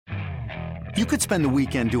You could spend the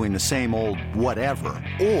weekend doing the same old whatever,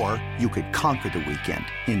 or you could conquer the weekend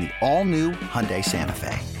in the all-new Hyundai Santa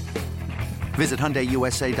Fe. Visit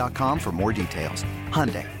HyundaiUSA.com for more details.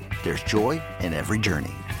 Hyundai, there's joy in every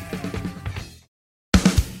journey.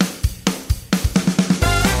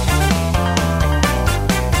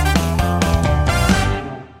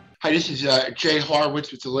 Hi, this is Jay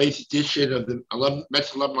Horwitz with the latest edition of the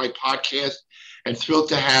Mets Alumni Podcast, and thrilled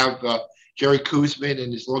to have Jerry Koosman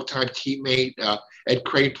and his longtime teammate, Ed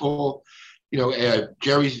Kranepool.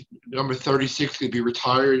 Jerry's number 36 going to be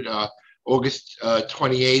retired August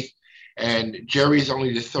 28th. And Jerry's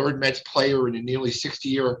only the third Mets player in the nearly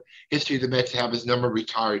 60-year history of the Mets to have his number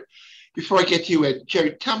retired. Before I get to you, Ed,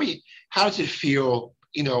 Jerry, tell me, how does it feel,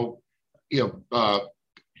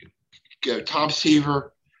 Tom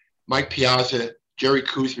Seaver, Mike Piazza, Jerry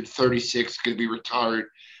Koosman, 36, going to be retired.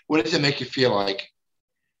 What does it make you feel like?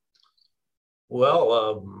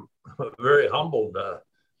 Well, very humbled.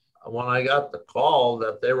 When I got the call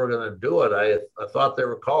that they were going to do it, I thought they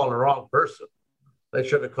were calling the wrong person. They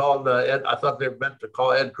should have called Ed. I thought they meant to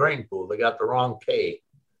call Ed Kranepool. They got the wrong K,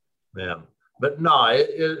 man. But no,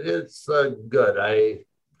 it's good.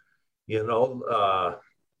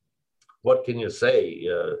 What can you say?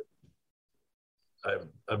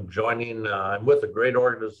 I'm joining. I'm with a great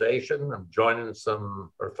organization. I'm joining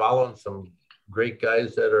following some great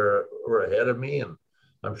guys that are ahead of me, and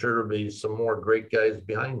I'm sure there'll be some more great guys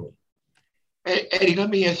behind me. Eddie, let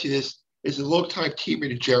me ask you this: as a longtime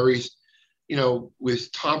teammate of Jerry's,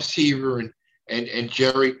 with Tom Seaver and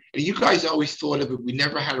Jerry, and you guys always thought of it. We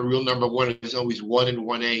never had a real number one. It was always 1 and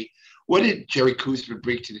 1A. What did Jerry Koosman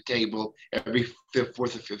bring to the table every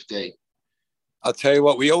fourth or fifth day? I'll tell you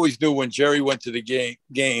what, we always knew when Jerry went to the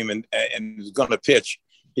game and was going to pitch,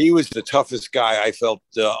 he was the toughest guy I felt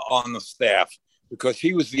on the staff, because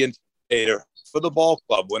he was the intimidator for the ball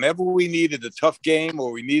club. Whenever we needed a tough game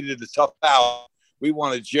or we needed a tough out, we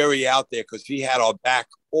wanted Jerry out there because he had our back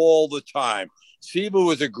all the time. Seaver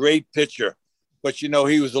was a great pitcher, but, he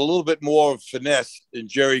was a little bit more finesse than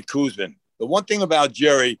Jerry Koosman. The one thing about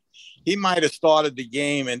Jerry, he might have started the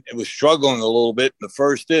game and was struggling a little bit in the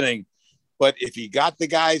first inning, but if he got the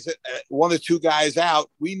guys, one or two guys out,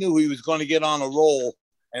 we knew he was going to get on a roll,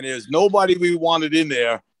 and there's nobody we wanted in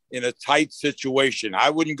there in a tight situation. I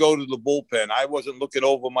wouldn't go to the bullpen. I wasn't looking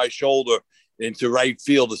over my shoulder into right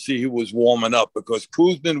field to see who was warming up, because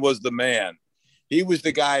Koosman was the man. He was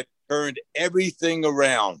the guy that turned everything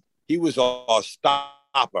around. He was our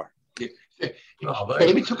stopper.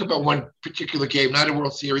 Let me talk about one particular game, not a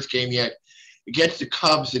World Series game yet, against the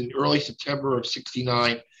Cubs in early September of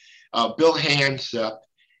 '69. Bill Hands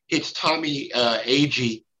hits Tommy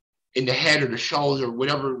Agee in the head or the shoulder, or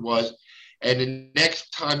whatever it was. And the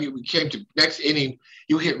next time we came to next inning,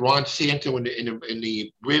 you hit Ron Santo in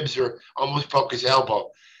the ribs, or almost broke his elbow.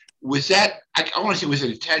 Was that, I want to say it was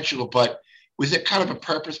intentional, but was it kind of a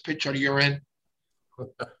purpose pitch on your end?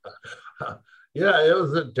 Yeah, it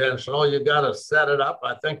was intentional. You got to set it up.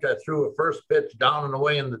 I think I threw a first pitch down and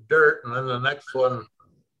away in the dirt, and then the next one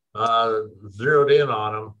zeroed in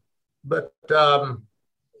on him. But,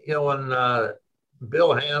 when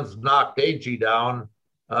Bill Hands knocked Agee down,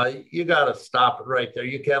 you got to stop it right there.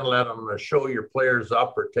 You can't let them show your players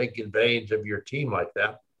up or take advantage of your team like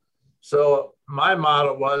that. So my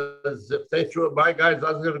motto was, if they threw it by guys,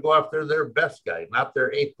 I was going to go after their best guy, not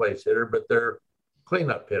their eighth place hitter, but their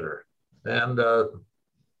cleanup hitter. And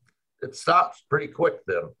it stops pretty quick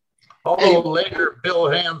then. Although later Bill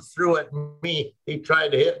Hands threw at me, he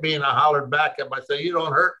tried to hit me and I hollered back at him. I said, you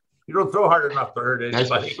don't throw hard enough to hurt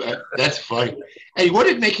anybody. That's funny. Hey, what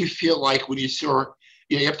did it make you feel like when you saw,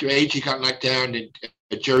 after Agee got knocked down and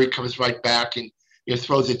Jerry comes right back and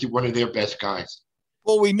throws it to one of their best guys?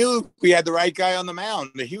 Well, we knew we had the right guy on the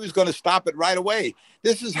mound. He was going to stop it right away.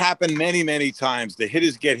 This has happened many, many times. The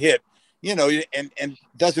hitters get hit, and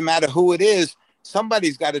doesn't matter who it is.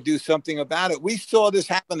 Somebody's got to do something about it. We saw this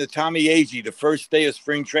happen to Tommy Agee the first day of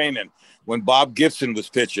spring training when Bob Gibson was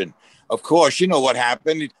pitching. Of course, you know what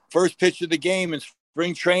happened. First pitch of the game in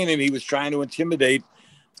spring training, he was trying to intimidate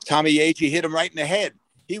Tommy Agee, hit him right in the head.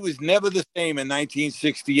 He was never the same in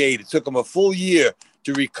 1968. It took him a full year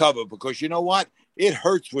to recover, because you know what? It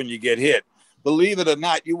hurts when you get hit. Believe it or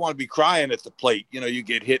not, you want to be crying at the plate. You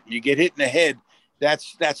get hit in the head.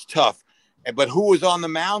 That's tough. But who was on the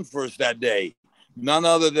mound for us that day? None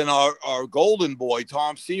other than our golden boy,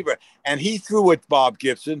 Tom Seaver. And he threw at Bob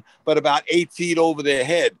Gibson, but about 8 feet over their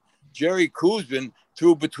head. Jerry Koosman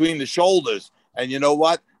threw between the shoulders. And you know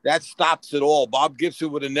what? That stops it all. Bob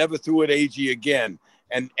Gibson would have never threw at Agee again.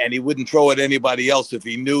 And he wouldn't throw at anybody else if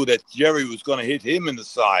he knew that Jerry was going to hit him in the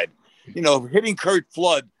side. Hitting Curt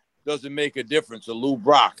Flood doesn't make a difference, or Lou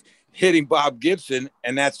Brock hitting Bob Gibson,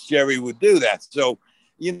 and that's Jerry would do that. So,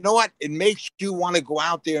 you know what? It makes you want to go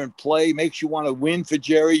out there and play, makes you want to win for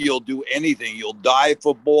Jerry. You'll do anything. You'll dive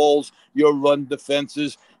for balls. You'll run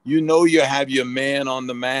defenses. You know you have your man on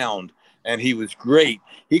the mound, and he was great.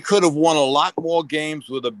 He could have won a lot more games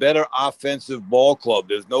with a better offensive ball club.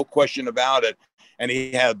 There's no question about it. And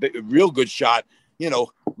he had a real good shot,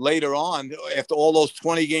 later on, after all those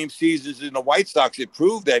 20-game seasons in the White Sox. It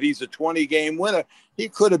proved that he's a 20-game winner. He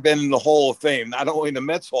could have been in the Hall of Fame, not only the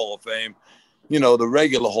Mets Hall of Fame, the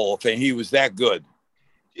regular Hall of Fame. He was that good.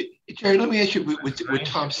 Jerry, let me ask you, with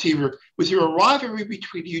Tom Seaver, was there a rivalry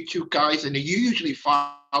between you two guys? And you usually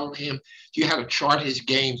follow him. You had to chart his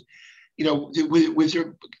games. Was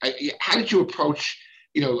there? How did you approach?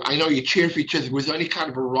 I know you cheered for each other. Was there any kind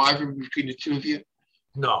of a rivalry between the two of you?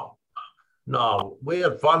 No. We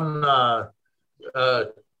had fun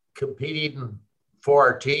competing for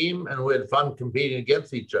our team, and we had fun competing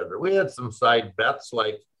against each other. We had some side bets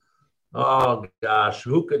like, oh gosh,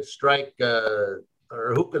 who could strike or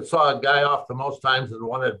who could saw a guy off the most times in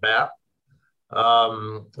one at bat?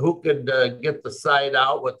 Who could get the side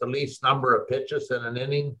out with the least number of pitches in an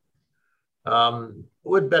inning?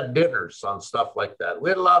 We'd bet dinners on stuff like that. We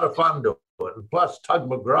had a lot of fun doing it. And plus, Tug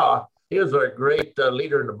McGraw, he was a great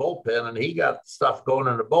leader in the bullpen, and he got stuff going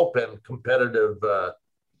in the bullpen, competitive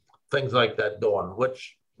things like that going,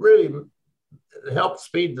 which really helps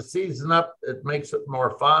speed the season up. It makes it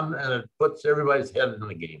more fun, and it puts everybody's head in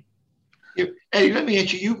the game. Yeah. Eddie, let me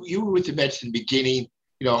ask you, you were with the Mets in the beginning,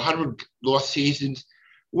 100 lost seasons.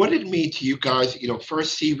 What did it mean to you guys?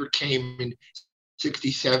 First Seaver came in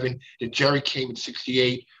 67, then Jerry came in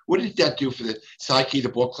 68. What did that do for the psyche of the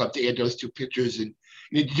ball club to add those two pitchers? And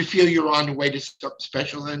did you feel you were on the way to something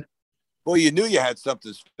special then? Well, you knew you had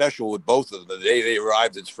something special with both of them the day they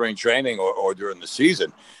arrived at spring training or during the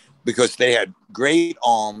season, because they had great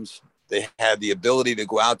arms. They had the ability to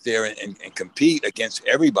go out there and compete against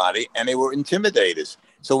everybody, and they were intimidators.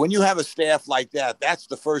 So when you have a staff like that, that's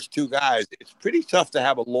the first two guys. It's pretty tough to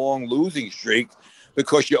have a long losing streak,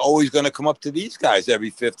 because you're always going to come up to these guys every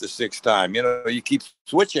fifth or sixth time. You keep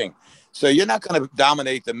switching. So you're not going to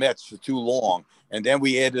dominate the Mets for too long. And then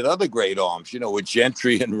we added other great arms, with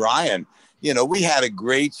Gentry and Ryan. We had a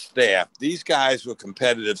great staff. These guys were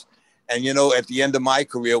competitive. And, at the end of my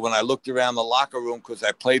career, when I looked around the locker room, because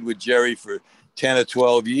I played with Jerry for 10 or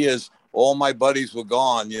 12 years, all my buddies were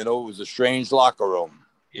gone. It was a strange locker room.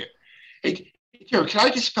 Yeah. Hey, Jerry, can I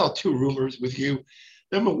just spell two rumors with you?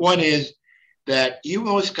 Number one is that you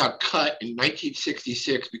almost got cut in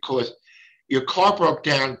 1966 because your car broke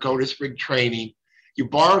down going to spring training. You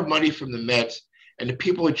borrowed money from the Mets, and the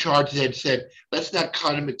people in charge then said, let's not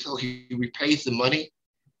cut him until he repays the money.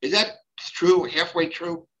 Is that true? Halfway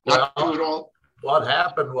true? Not true at all? What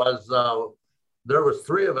happened was there was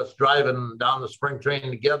three of us driving down the spring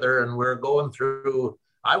training together, and we were going through.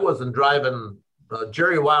 I wasn't driving.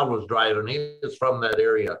 Jerry Wild was driving. He was from that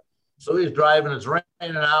area. So he's driving, it's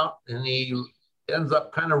raining out, and he ends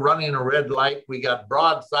up kind of running a red light. We got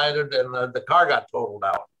broadsided, and the car got totaled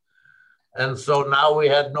out. And so now we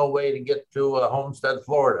had no way to get to Homestead,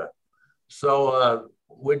 Florida. So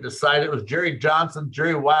we decided, it was Jerry Johnson,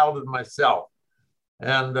 Jerry Wild, and myself.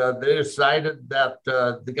 And they decided that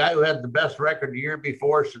the guy who had the best record the year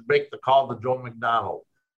before should make the call to Joe McDonald.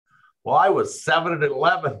 Well, I was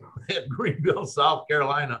 7-11 at Greenville, South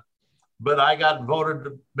Carolina, but I got voted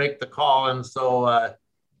to make the call. And so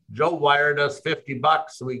Joe wired us $50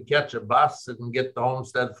 so we could catch a bus and get to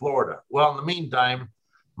Homestead, Florida. Well, in the meantime,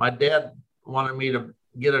 my dad wanted me to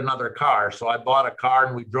get another car. So I bought a car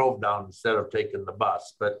and we drove down instead of taking the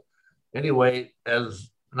bus. But anyway,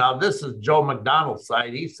 now this is Joe McDonald's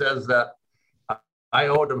side. He says that I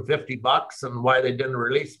owed him $50 and why they didn't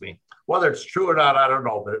release me. Whether it's true or not, I don't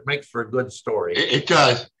know, but it makes for a good story. It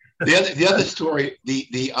does. The other story,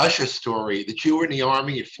 the Usher story, that you were in the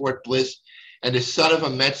Army at Fort Bliss, and the son of a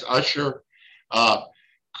Mets usher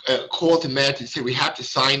called the Mets and said, we have to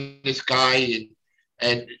sign this guy,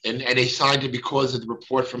 and they signed him because of the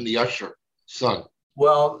report from the usher son.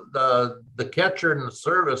 Well, the catcher in the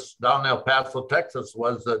service down in El Paso, Texas,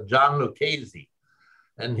 was John Lucchese,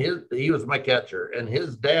 and he was my catcher, and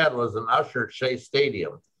his dad was an usher at Shea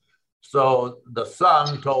Stadium. So the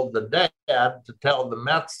son told the dad to tell the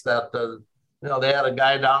Mets that they had a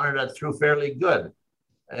guy down there that threw fairly good,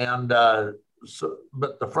 and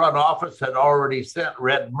but the front office had already sent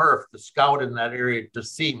Red Murph to scout in that area to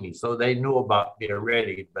see me, so they knew about me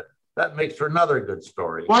already. But that makes for another good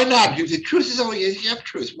story. Why not? The truth is always half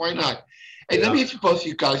truth. Why not? And let me ask you both of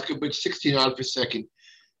you guys, go back 69 for a second.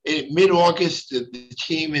 In mid-August, the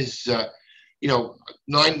team is nine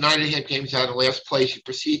and a half games out of last place. You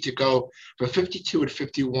proceed to go from 52 and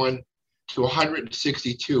 51 to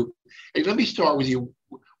 162. And let me start with you.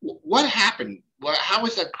 What happened? How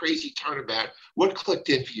was that crazy turnabout? What clicked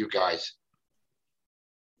in for you guys?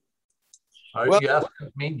 Well, you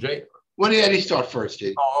asking me, Jay? When did Eddie start first,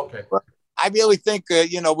 dude? Oh, okay. I really think,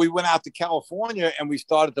 we went out to California and we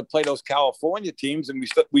started to play those California teams, and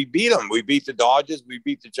we beat them. We beat the Dodgers. We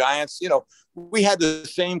beat the Giants. We had the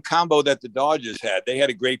same combo that the Dodgers had. They had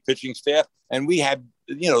a great pitching staff, and we had,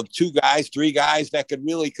 2 guys, 3 guys that could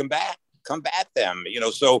really combat them,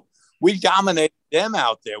 so we dominated them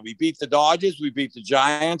out there. We beat the Dodgers. We beat the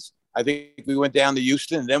Giants. I think we went down to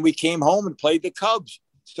Houston, and then we came home and played the Cubs.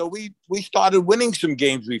 So we started winning some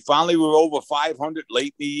games. We finally were over 500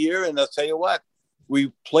 late in the year. And I'll tell you what,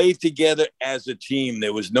 we played together as a team.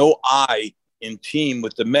 There was no I in team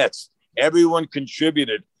with the Mets. Everyone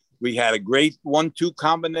contributed. We had a great 1-2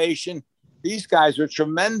 combination. These guys were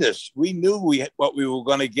tremendous. We knew what we were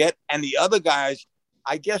going to get. And the other guys,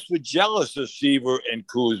 I guess, were jealous of Seaver and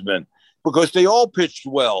Koosman because they all pitched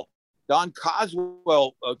well. Don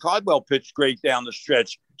Caldwell pitched great down the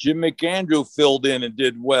stretch. Jim McAndrew filled in and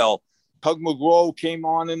did well. Tug McGraw came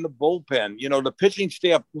on in the bullpen. The pitching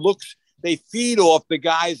staff they feed off the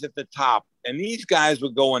guys at the top. And these guys were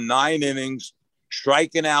going 9 innings,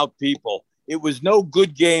 striking out people. It was no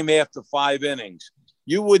good game after 5 innings.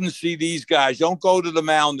 You wouldn't see these guys. Don't go to the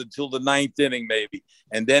mound until the 9th inning, maybe.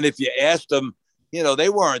 And then if you asked them, they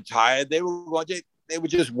weren't tired. They were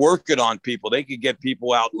just working on people. They could get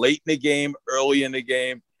people out late in the game, early in the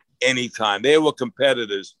game, anytime. They were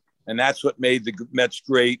competitors, and that's what made the Mets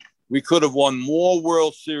great. We could have won more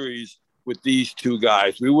World Series with these 2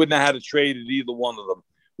 guys. We wouldn't have had to trade either one of them.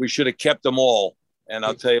 We should have kept them all. And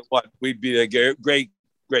I'll tell you what, we'd be a great,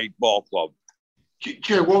 great ball club.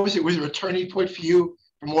 Jerry, what was it? Was it a turning point for you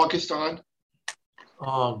from August on?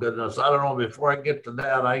 Oh, goodness. I don't know. Before I get to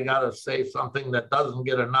that, I got to say something that doesn't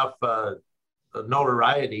get enough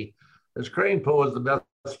notoriety. Kranepool was the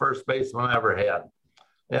best first baseman I ever had.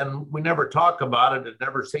 And we never talk about it. It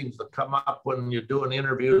never seems to come up when you're doing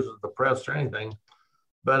interviews with the press or anything.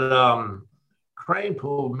 But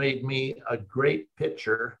Kranepool made me a great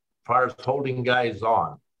pitcher as far as holding guys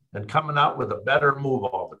on and coming out with a better move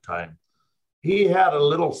all the time. He had a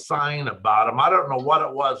little sign about him. I don't know what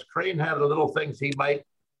it was. Crane had a little things. He might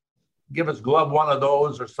give his glove one of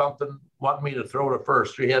those or something, want me to throw to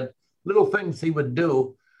first. He had little things he would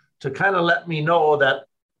do to kind of let me know that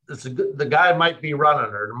the guy might be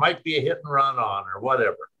running, or there might be a hit and run on, or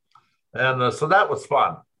whatever. And so that was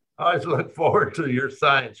fun. I always look forward to your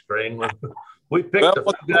signs, Crane. We picked a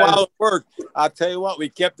few guys. It worked. I'll tell you what, we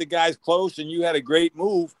kept the guys close, and you had a great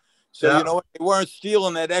move. So, they weren't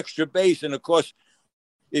stealing that extra base. And, of course,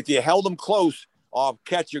 if you held them close,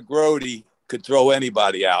 catcher Grody could throw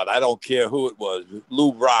anybody out. I don't care who it was,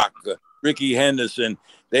 Lou Brock, Ricky Henderson.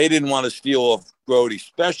 They didn't want to steal off Grody,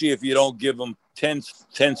 especially if you don't give them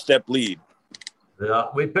 10-step lead. Yeah,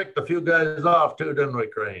 we picked a few guys off too, didn't we,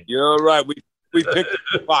 Crane? You're right. We picked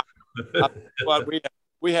the pocket. But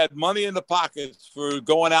we had money in the pockets for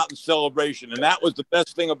going out in celebration, and that was the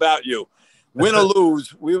best thing about you. Win or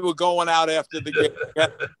lose, we were going out after the game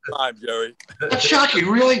at the time, Jerry. That's shocking,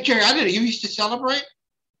 really, Jerry. I didn't know you used to celebrate.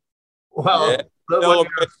 Well, yeah,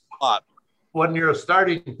 when you're a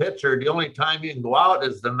starting pitcher, the only time you can go out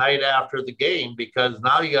is the night after the game, because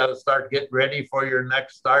now you got to start getting ready for your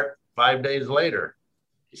next start 5 days later.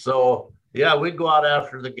 So, yeah, we'd go out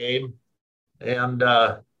after the game and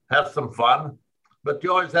have some fun. But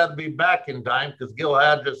you always had to be back in time because Gil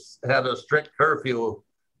just had a strict curfew,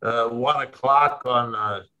 1 o'clock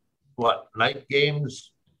on, night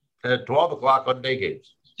games, 12 o'clock on day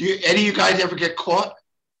games. Do any of you guys ever get caught?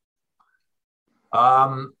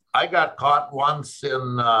 I got caught once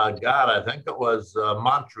in, I think it was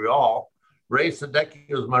Montreal. Ray Sadecki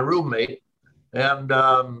was my roommate, and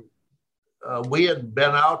we had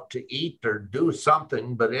been out to eat or do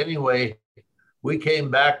something. But anyway, we came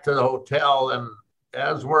back to the hotel, and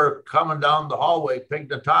as we're coming down the hallway,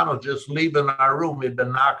 Pignatano's just leaving our room. He'd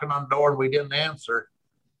been knocking on the door, and we didn't answer.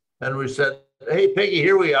 And we said, "Hey, Piggy,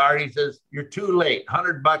 here we are." He says, "You're too late,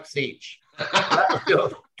 $100 each."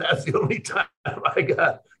 That's the only time I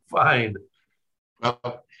got fined.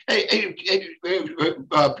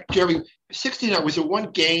 Jerry, 69, was it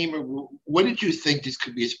one game? Or what did you think this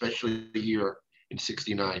could be a special year in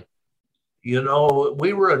 69?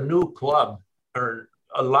 We were a new club, or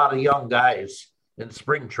a lot of young guys in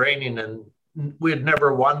spring training, and we had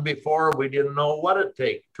never won before. We didn't know what it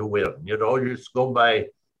takes to win. You just go by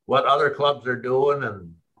what other clubs are doing,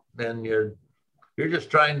 and then you're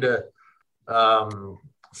just trying to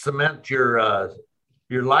cement your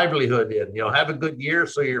livelihood in. Have a good year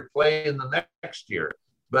so you're playing the next year.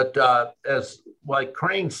 But as like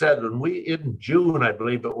Crane said, when in June, I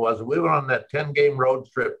believe it was, we went on that 10-game road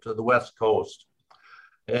trip to the West Coast.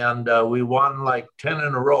 And we won like 10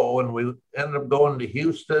 in a row, and we ended up going to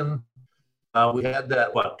Houston. We had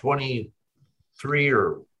that, 23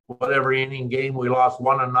 or whatever inning game. We lost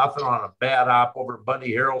 1-0 on a bad op over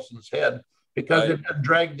Buddy Harrelson's head because it had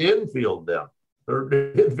dragged the infield then.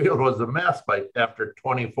 The infield was a mess after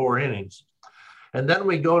 24 innings. And then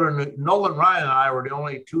we go to Nolan Ryan and I were the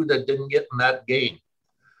only two that didn't get in that game.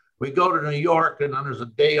 We go to New York, and then there's a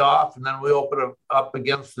day off, and then we open up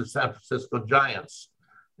against the San Francisco Giants.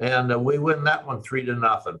 And we win that one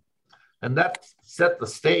 3-0. And that set the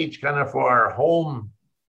stage kind of for our home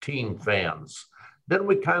team fans. Then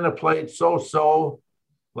we kind of played so-so,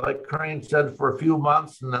 like Crane said, for a few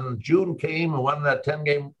months. And then June came and won that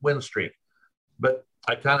 10-game win streak. But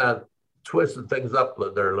I kind of twisted things up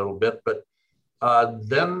there a little bit. But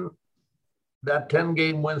then that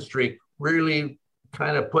 10-game win streak really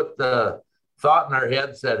kind of put the thought in our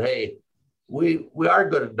head, said, hey, we are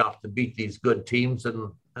good enough to beat these good teams,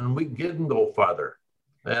 and we can go farther.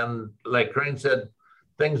 And like Crane said,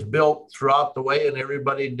 things built throughout the way, and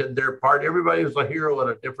everybody did their part. Everybody was a hero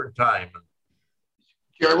at a different time.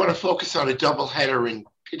 Jerry, I want to focus on a doubleheader in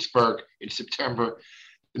Pittsburgh in September.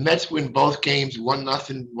 The Mets win both games,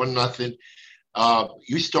 1-0, 1-0.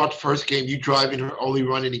 You start the first game, you drive in, only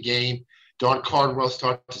run in the game. Don Cardwell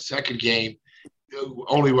starts the second game,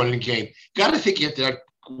 only run in the game. You got to think after that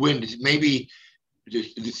win, maybe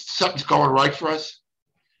something's going right for us.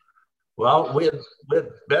 Well, we had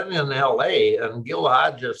been in L.A. and Gil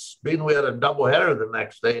Hodges, being we had a doubleheader the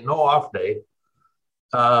next day, no off day.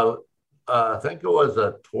 I think it was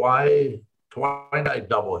a twilight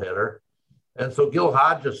doubleheader. And so Gil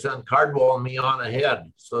Hodges sent Cardwell and me on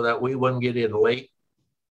ahead so that we wouldn't get in late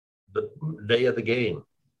the day of the game.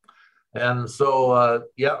 And so,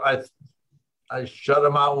 I shut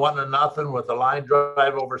him out 1-0 with a line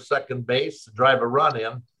drive over second base to drive a run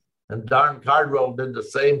in. And Don Cardwell did the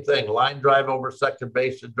same thing, line drive over second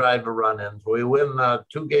base to drive a run in. So we win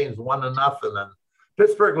 2 games, 1-0. And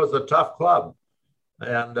Pittsburgh was a tough club.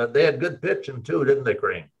 And they had good pitching too, didn't they,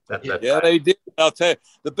 Crane? They did. I'll tell you,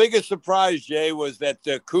 the biggest surprise, Jay, was that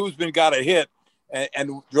Koosman got a hit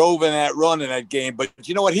and drove in that run in that game. But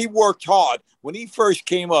you know what? He worked hard. When he first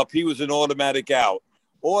came up, he was an automatic out.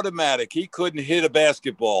 Automatic. He couldn't hit a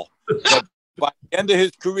basketball. But by the end of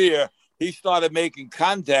his career, he started making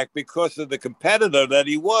contact because of the competitor that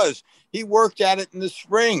he was. He worked at it in the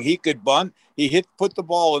spring. He could bunt. He put the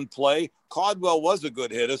ball in play. Cardwell was a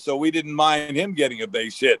good hitter, so we didn't mind him getting a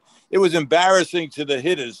base hit. It was embarrassing to the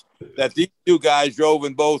hitters that these two guys drove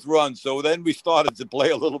in both runs. So then we started to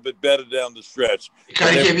play a little bit better down the stretch. It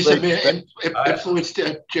kind of gave you some influence,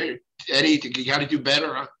 Eddie. You got to do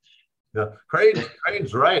better, huh? Yeah,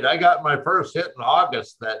 Crane's right. I got my first hit in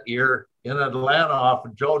August that year in Atlanta off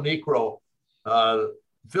of Joe Niekro,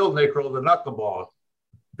 Phil Niekro, the knuckleball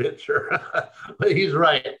pitcher. He's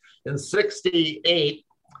right. In '68,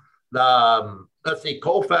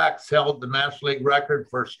 Koufax held the National League record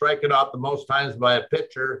for striking out the most times by a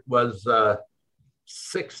pitcher, was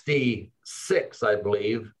 66, I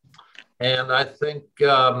believe. And I think,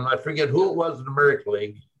 I forget who it was in the American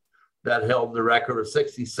League that held the record of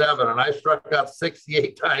 67, and I struck out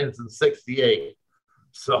 68 times in 68.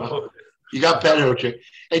 So you got better, okay.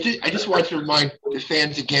 I just want to remind the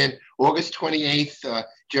fans again, August 28th,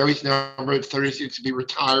 Jerry's number 36 will be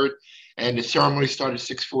retired, and the ceremony started at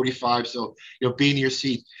 6:45, so you'll be in your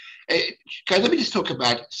seat. Hey, guys, let me just talk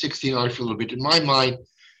about 69 for a little bit. In my mind,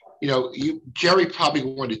 Jerry probably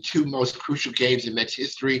won the 2 most crucial games in Mets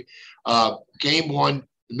history. Game 1,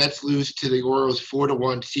 the Mets lose to the Orioles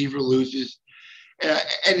 4-1. Seaver loses. And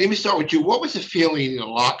let me start with you. What was the feeling in the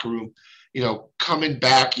locker room? Coming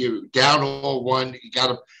back, you're down 0-1. You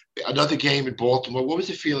got another game in Baltimore. What was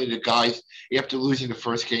the feeling of the guys after losing the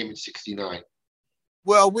first game in 69?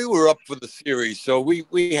 Well, we were up for the series, so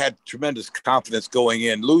we had tremendous confidence going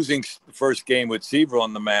in. Losing the first game with Seaver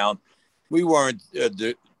on the mound, we weren't,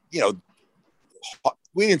 we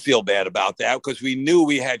didn't feel bad about that because we knew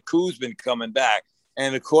we had Koosman coming back.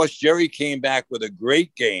 And, of course, Jerry came back with a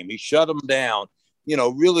great game. He shut him down,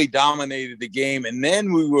 really dominated the game. And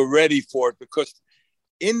then we were ready for it because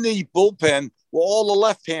in the bullpen were all the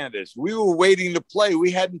left-handers. We were waiting to play. We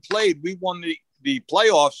hadn't played. We won the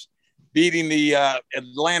playoffs, beating the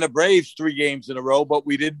Atlanta Braves 3 games in a row, but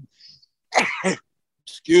we didn't.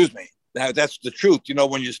 Excuse me. That's the truth,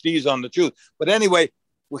 when you sneeze on the truth. But anyway,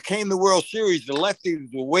 we came to the World Series. The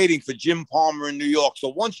lefties were waiting for Jim Palmer in New York. So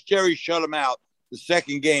once Jerry shut him out, the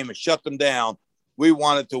second game and shut them down. We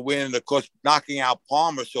wanted to win. And of course, knocking out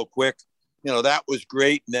Palmer so quick, that was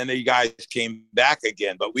great. And then the guys came back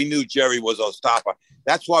again. But we knew Jerry was our stopper.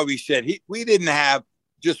 That's why we said we didn't have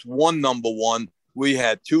just one number one. We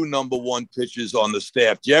had two number one pitchers on the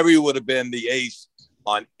staff. Jerry would have been the ace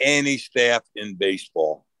on any staff in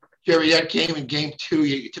baseball. Jerry, that game in game 2,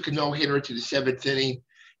 you took a no-hitter to the 7th inning,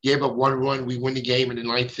 gave up 1 run. We win the game in the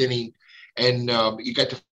 9th inning. And you got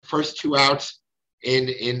the first 2 outs in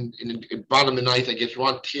the bottom of the 9th. I guess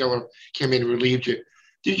Ron Taylor came in and relieved you.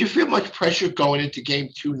 Did you feel much pressure going into game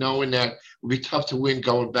 2, knowing that it would be tough to win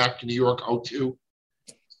going back to New York 0-2?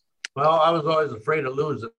 Well, I was always afraid of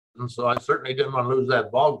losing, so I certainly didn't want to lose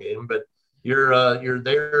that ball game. But you're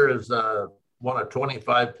there as one of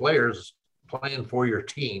 25 players playing for your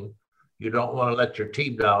team. You don't want to let your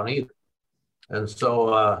team down either. And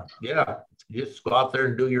so, you just go out there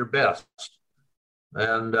and do your best.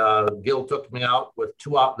 And Gil took me out with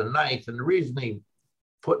 2 out in the 9th. And the reason he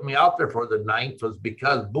put me out there for the 9th was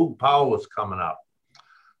because Boog Powell was coming up.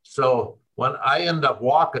 So when I ended up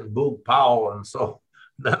walking Boog Powell, and so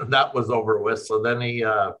then that was over with. So then he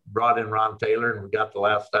brought in Ron Taylor, and we got the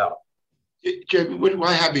last out. Jerry, what do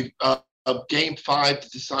I have you? Game 5, the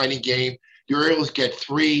deciding game. The Orioles get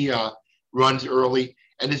 3 runs early.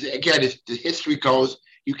 And as the history goes,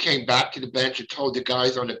 you came back to the bench and told the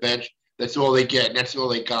guys on the bench that's all they get, and that's all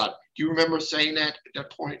they got. Do you remember saying that at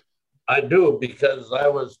that point? I do, because I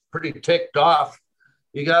was pretty ticked off.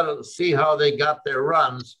 You got to see how they got their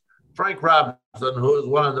runs. Frank Robinson, who is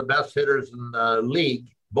one of the best hitters in the league,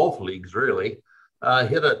 both leagues really,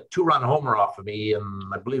 hit a 2-run homer off of me, and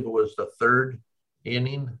I believe it was the 3rd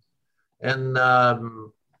inning. And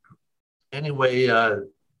anyway,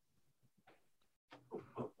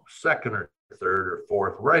 2nd or 3rd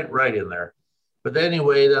or 4th, right in there. But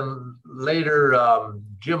anyway, then later,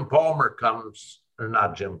 Jim Palmer comes, or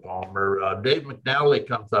not Jim Palmer, Dave McNally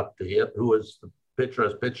comes up to hit, who was the pitcher I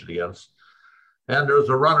was pitched against. And there was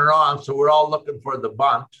a runner on, so we're all looking for the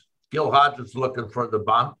bunt. Gil Hodges looking for the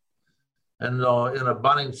bunt. And in a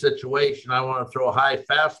bunting situation, I want to throw a high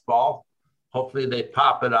fastball. Hopefully they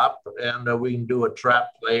pop it up, and we can do a trap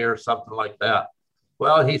play or something like that.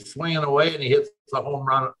 Well, he's swinging away, and he hits the home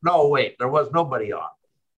run. No, wait, there was nobody on.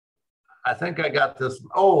 I think I got this.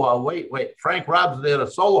 Wait. Frank Robinson hit a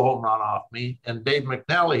solo home run off me, and Dave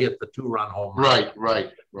McNally hit the 2-run home run.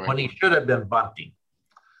 Right. When he should have been bunting.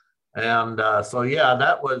 And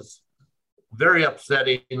that was very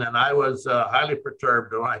upsetting, and I was highly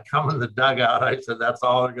perturbed. When I come in the dugout, I said, that's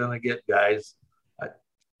all they're going to get, guys. I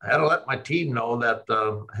had to let my team know that,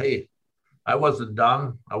 hey, I wasn't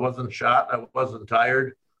done. I wasn't shot. I wasn't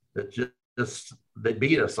tired. It just they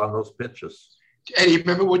beat us on those pitches. Eddie,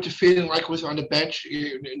 remember what the feeling like was on the bench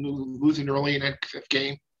losing early in that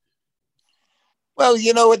game? Well,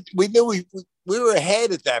 we knew we were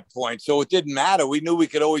ahead at that point, so it didn't matter. We knew we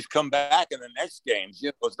could always come back in the next games.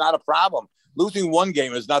 It's not a problem. Losing 1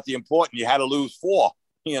 game is not the important. You had to lose 4,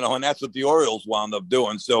 and that's what the Orioles wound up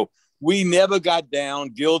doing. So we never got down.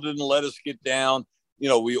 Gil didn't let us get down.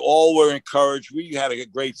 We all were encouraged. We had a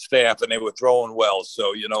great staff, and they were throwing well.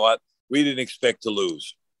 So, you know what? We didn't expect to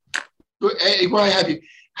lose. Hey, why have you?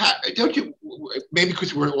 Don't you? Maybe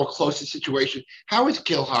because we're all close to the situation. How is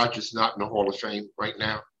Gil Hodges not in the Hall of Fame right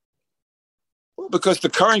now? Well, because the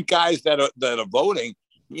current guys that are voting,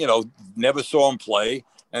 never saw him play,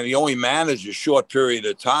 and he only managed a short period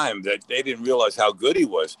of time. That they didn't realize how good he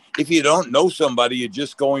was. If you don't know somebody, you're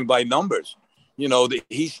just going by numbers.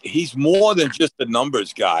 He's more than just a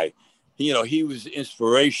numbers guy. He was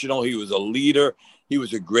inspirational. He was a leader. He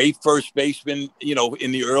was a great first baseman,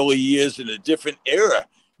 in the early years in a different era.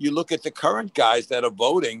 You look at the current guys that are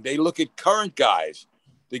voting, they look at current guys.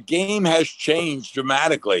 The game has changed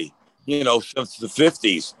dramatically, since the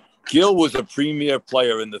 50s. Gil was a premier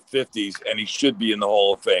player in the 50s, and he should be in the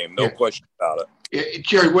Hall of Fame. No question about it.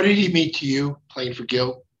 Jerry, what did he mean to you playing for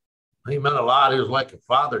Gil? He meant a lot. He was like a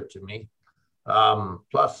father to me.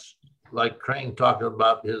 Plus, like Crane talking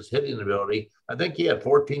about his hitting ability, I think he had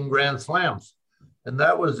 14 grand slams. And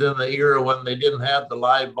that was in the era when they didn't have the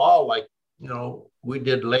live ball like, we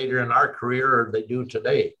did later in our career or they do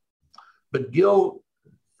today. But Gil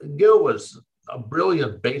was a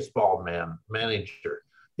brilliant baseball manager.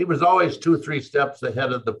 He was always 2-3 steps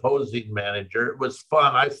ahead of the opposing manager. It was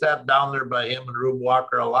fun. I sat down there by him and Rube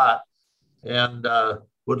Walker a lot and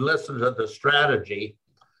would listen to the strategy.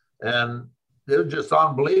 And it was just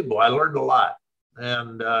unbelievable. I learned a lot.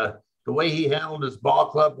 And the way he handled his ball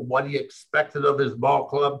club, what he expected of his ball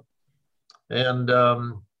club, and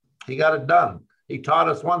he got it done. he taught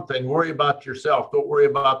us one thing: worry about yourself. Don't worry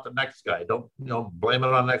about the next guy. Don't blame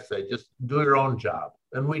it on the next guy. Just do your own job.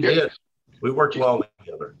 And we did. We worked well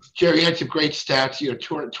together. Jerry had some great stats.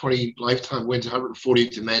 220 lifetime wins,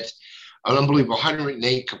 140 Mets, an unbelievable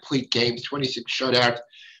 108 complete games, 26 shutouts.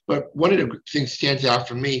 But one of the things stands out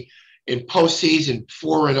for me in postseason,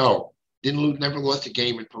 4-0. Never lost a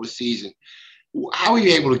game in postseason. How were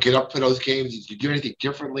you able to get up for those games? Did you do anything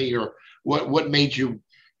differently, or what made you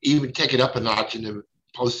even take it up a notch in the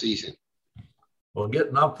postseason? Well,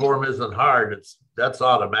 getting up for them isn't hard. That's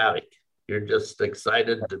automatic. You're just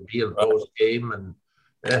excited to be in post game, and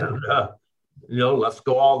let's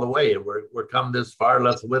go all the way. We're come this far.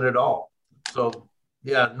 Let's win it all. So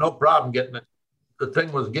yeah, no problem getting it. The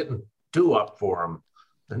thing was getting too up for them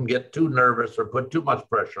and get too nervous or put too much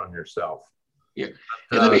pressure on yourself. Yeah.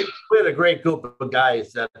 We had a great group of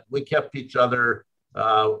guys that we kept each other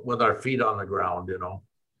with our feet on the ground,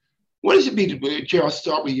 What does it mean, Jerry? I'll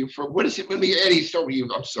start with you. Eddie, start with you.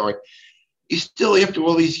 I'm sorry. You still, after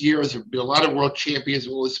all these years, there have been a lot of world champions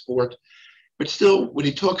in all the sport, but still, when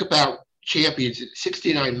you talk about champions,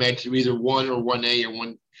 69 Mets are either 1 or 1A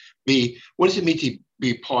or 1B. What does it mean to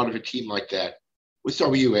be part of a team like that? We'll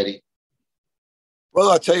start with you, Eddie. Well,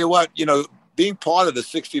 I'll tell you what, being part of the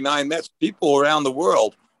 69 Mets, people around the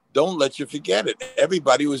world don't let you forget it.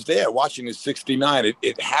 Everybody was there watching the 69.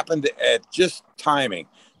 It happened at just timing.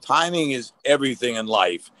 Timing is everything in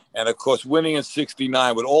life. And, of course, winning in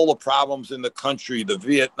 69 with all the problems in the country, the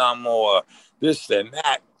Vietnam War, this and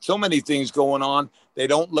that, so many things going on, they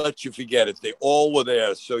don't let you forget it. They all were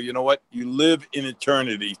there. So, you know what? You live in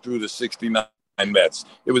eternity through the 69 Mets.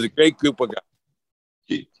 It was a great group of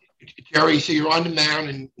guys. Jerry, so you're on the mound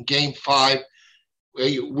in Game 5.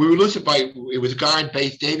 We were losing it was a guy on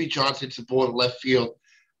base. Davy Johnson hits the ball to left field.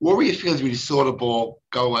 What were your feelings when you saw the ball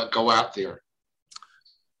go out there?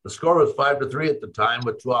 The score was 5-3 at the time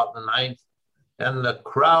with 2 out in the 9th. And the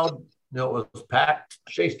crowd, was packed.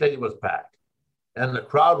 Shea Stadium was packed. And the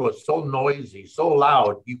crowd was so noisy, so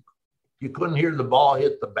loud, you couldn't hear the ball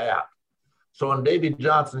hit the bat. So when Davy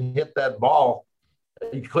Johnson hit that ball,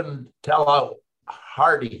 you couldn't tell how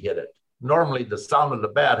hard he hit it. Normally, the sound of the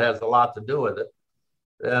bat has a lot to do with it.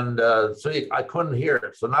 And I couldn't hear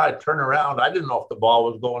it. So now I turn around. I didn't know if the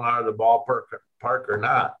ball was going out of the ballpark or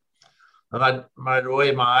not. And my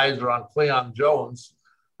eyes were on Cleon Jones.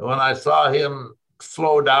 And when I saw him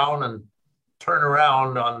slow down and turn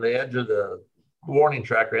around on the edge of the warning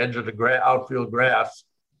track or edge of the outfield grass,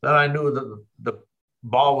 then I knew that the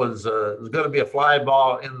ball was going to be a fly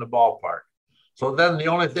ball in the ballpark. So then the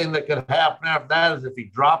only thing that could happen after that is if he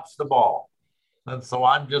drops the ball. And so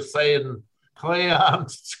I'm just saying, Cleon,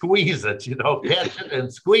 squeeze it, catch it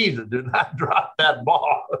and squeeze it. Do not drop that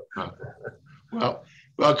ball.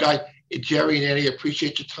 Well, guys, Jerry and Eddie,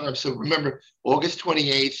 appreciate your time. So remember, August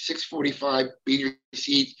 28th, 6:45, be in your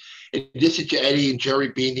seats. In addition to Eddie and Jerry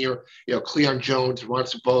being here, Cleon Jones, Ron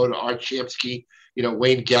Swoboda, Art Shamsky,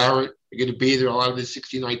 Wayne Garrett are going to be there. A lot of the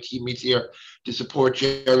 69 teammates here to support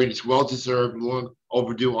Jerry. It's well-deserved, long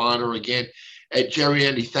overdue honor again. Jerry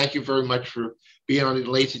and Eddie, thank you very much for being on the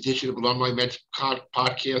latest edition of Alumni Mets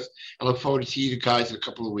podcast. I look forward to seeing you guys in a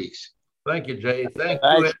couple of weeks. Thank you, Jay. Thank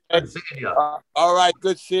you. Good seeing you. All right.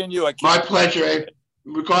 Good seeing you. My pleasure, Ed.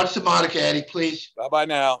 Regards to Monica, Eddie, please. Bye-bye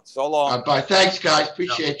now. So long. Bye. Thanks, guys.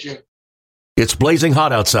 Appreciate you. It's blazing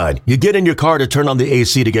hot outside. You get in your car to turn on the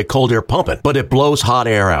AC to get cold air pumping, but it blows hot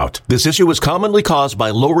air out. This issue is commonly caused by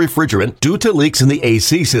low refrigerant due to leaks in the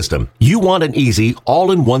AC system. You want an easy,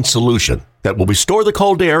 all-in-one solution that will restore the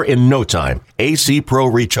cold air in no time. AC Pro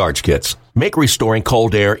Recharge Kits make restoring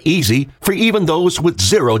cold air easy for even those with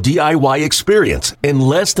zero DIY experience in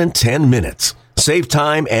less than 10 minutes. Save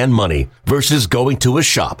time and money versus going to a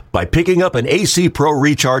shop by picking up an AC Pro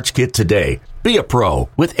Recharge Kit today. Be a pro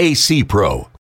with AC Pro.